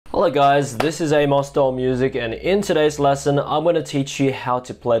Hello guys, this is Amosdoll Music, and in today's lesson I'm going to teach you how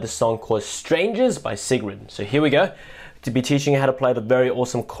to play the song called Strangers by Sigrid. So here we go, to be teaching you how to play the very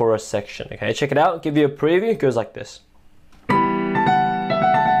awesome chorus section. Okay, check it out, give you a preview. It goes like this.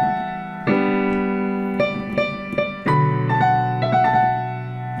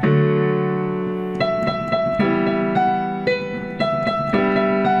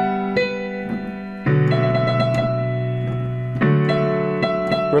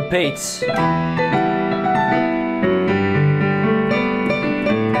 Repeats.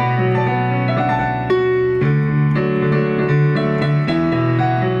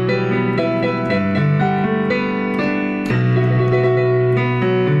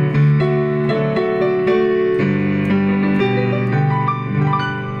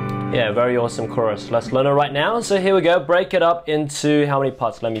 Yeah, very awesome chorus. Let's learn it right now. So here we go. Break it up into how many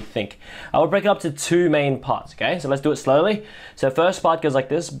parts? Let me think. I will break it up to two main parts, okay? So let's do it slowly. So first part goes like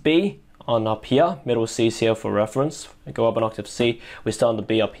this. B on up here. Middle C is here for reference. I go up an octave C. We start on the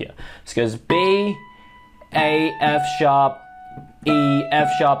B up here. So it goes B, A, F sharp, E, F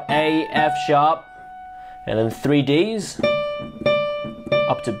sharp, A, F sharp. And then 3 Ds.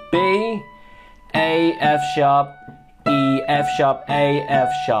 Up to B, A, F sharp, E, F sharp, A,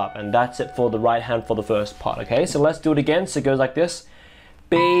 F sharp, and that's it for the right hand for the first part, okay? So let's do it again. So it goes like this.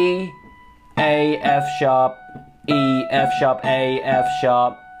 B, A, F sharp, E, F sharp, A, F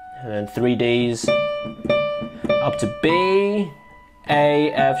sharp, and then 3 Ds. Up to B,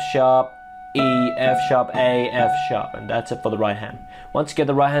 A, F sharp, E, F sharp, A, F sharp, and that's it for the right hand. Once you get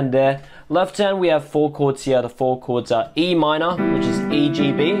the right hand there, left hand we have 4 chords here. The 4 chords are E minor, which is E,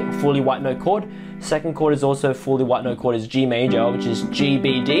 G, B, a fully white note chord. Second chord is also a fully white note chord, is G major, which is G,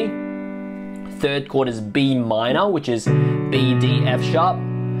 B, D. Third chord is B minor, which is B, D, F sharp.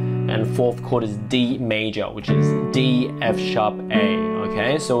 And fourth chord is D major, which is D, F sharp, A.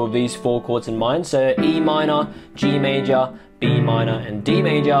 Okay, so with these 4 chords in mind, so E minor, G major, B minor, and D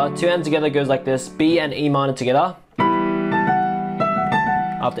major. 2 hands together goes like this. B and E minor together.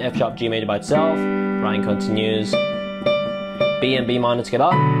 After F sharp, G major by itself. Rhyme continues. B and B minor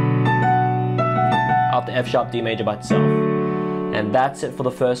together. After F sharp, D major by itself. And that's it for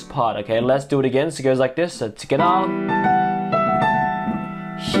the first part, okay? Let's do it again. So it goes like this. So together,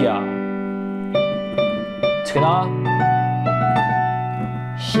 here, together,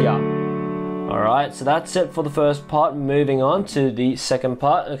 here. Alright, so that's it for the first part. Moving on to the second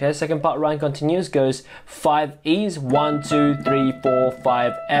part. Okay, second part, rhyme continues, goes 5 E's, 1, 2, 3, 4,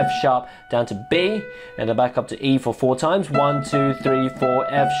 5, F sharp, down to B, and then back up to E for 4 times, 1, 2, 3, 4,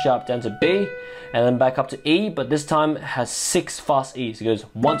 F sharp, down to B, and then back up to E, but this time it has 6 fast E's. It goes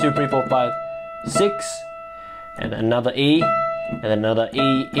 1, 2, 3, 4, 5, 6, and another E, and then another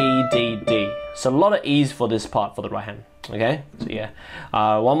E, E, D, D. So a lot of E's for this part for the right hand. Okay, so yeah.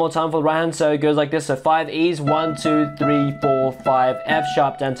 One more time for the right hand. So it goes like this. So 5 E's, 1, 2, 3, 4, 5, F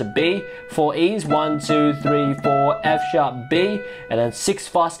sharp down to B. 4 E's, 1, 2, 3, 4, F sharp, B. And then 6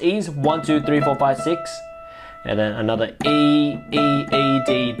 fast E's, 1, 2, 3, 4, 5, 6. And then another E, E, E,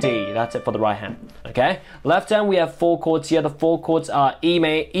 D, D. That's it for the right hand. Okay. Left hand we have 4 chords here. The 4 chords are E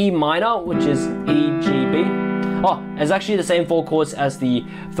minor, which is E, G, B. Oh, it's actually the same 4 chords as the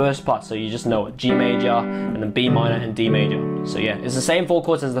first part, so you just know it. G major, and then B minor, and D major. So yeah, it's the same 4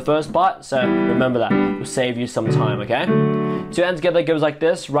 chords as the first part, so remember that. It will save you some time, okay? 2 hands together goes like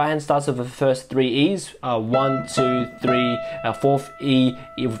this. Right hand starts with the first 3 E's. 1, 2, 3, 4th E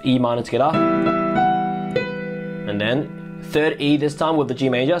with E minor together. And then 3rd E this time with the G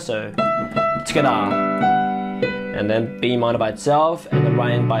major, so together. And then B minor by itself, and then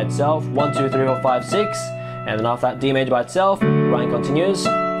right hand by itself. 1, 2, 3, 4, 5, 6. And then after that, D major by itself, rhyme continues.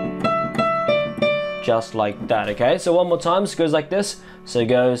 Just like that, okay? So one more time, so it goes like this. So it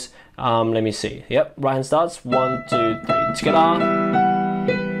goes, let me see. Yep, right hand starts, 1, 2, 3, together.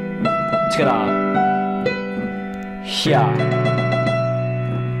 Together. Here.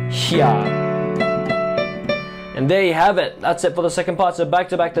 Here. And there you have it. That's it for the second part. So back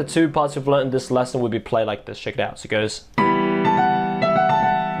to back, the 2 parts we've learned in this lesson will be played like this. Check it out. So it goes.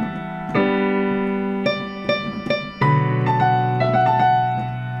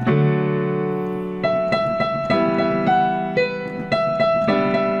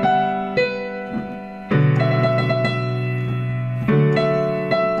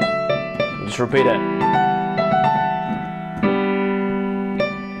 Just repeat it.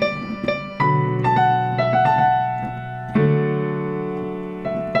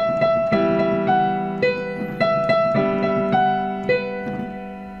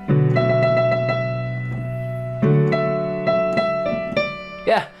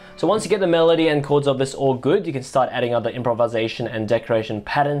 Yeah, So once you get the melody and chords of this all good, you can start adding other improvisation and decoration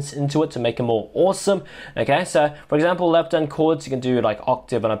patterns into it to make it more awesome. Okay, so for example, left hand chords, you can do like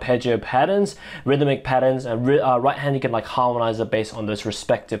octave and arpeggio patterns, rhythmic patterns, and right hand you can like harmonize it based on those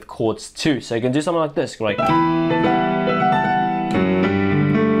respective chords too. So you can do something like this, like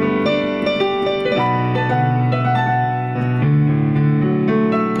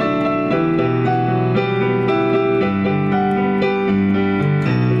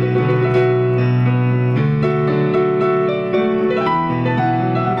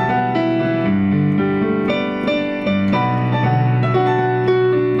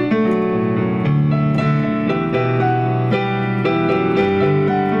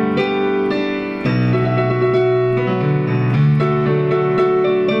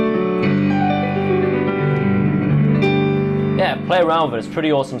play around with it. It's a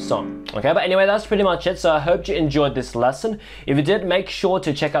pretty awesome song. Okay, but anyway, that's pretty much it. So I hope you enjoyed this lesson. If you did, make sure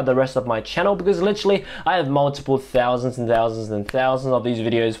to check out the rest of my channel, because literally I have multiple thousands and thousands and thousands of these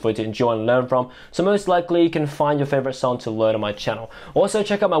videos for you to enjoy and learn from. So most likely you can find your favorite song to learn on my channel. Also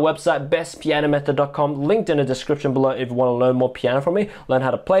check out my website bestpianomethod.com, linked in the description below if you want to learn more piano from me, learn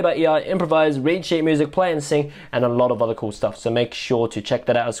how to play by ear, improvise, read sheet music, play and sing, and a lot of other cool stuff. So make sure to check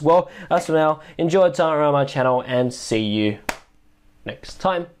that out as well. As for now, enjoy the time around my channel and see you next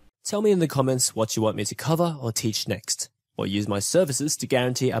time. Tell me in the comments what you want me to cover or teach next, or use my services to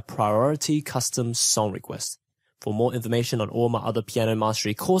guarantee a priority custom song request. For more information on all my other piano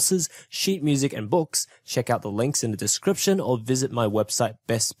mastery courses, sheet music and books, check out the links in the description or visit my website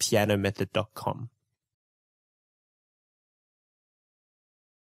bestpianomethod.com.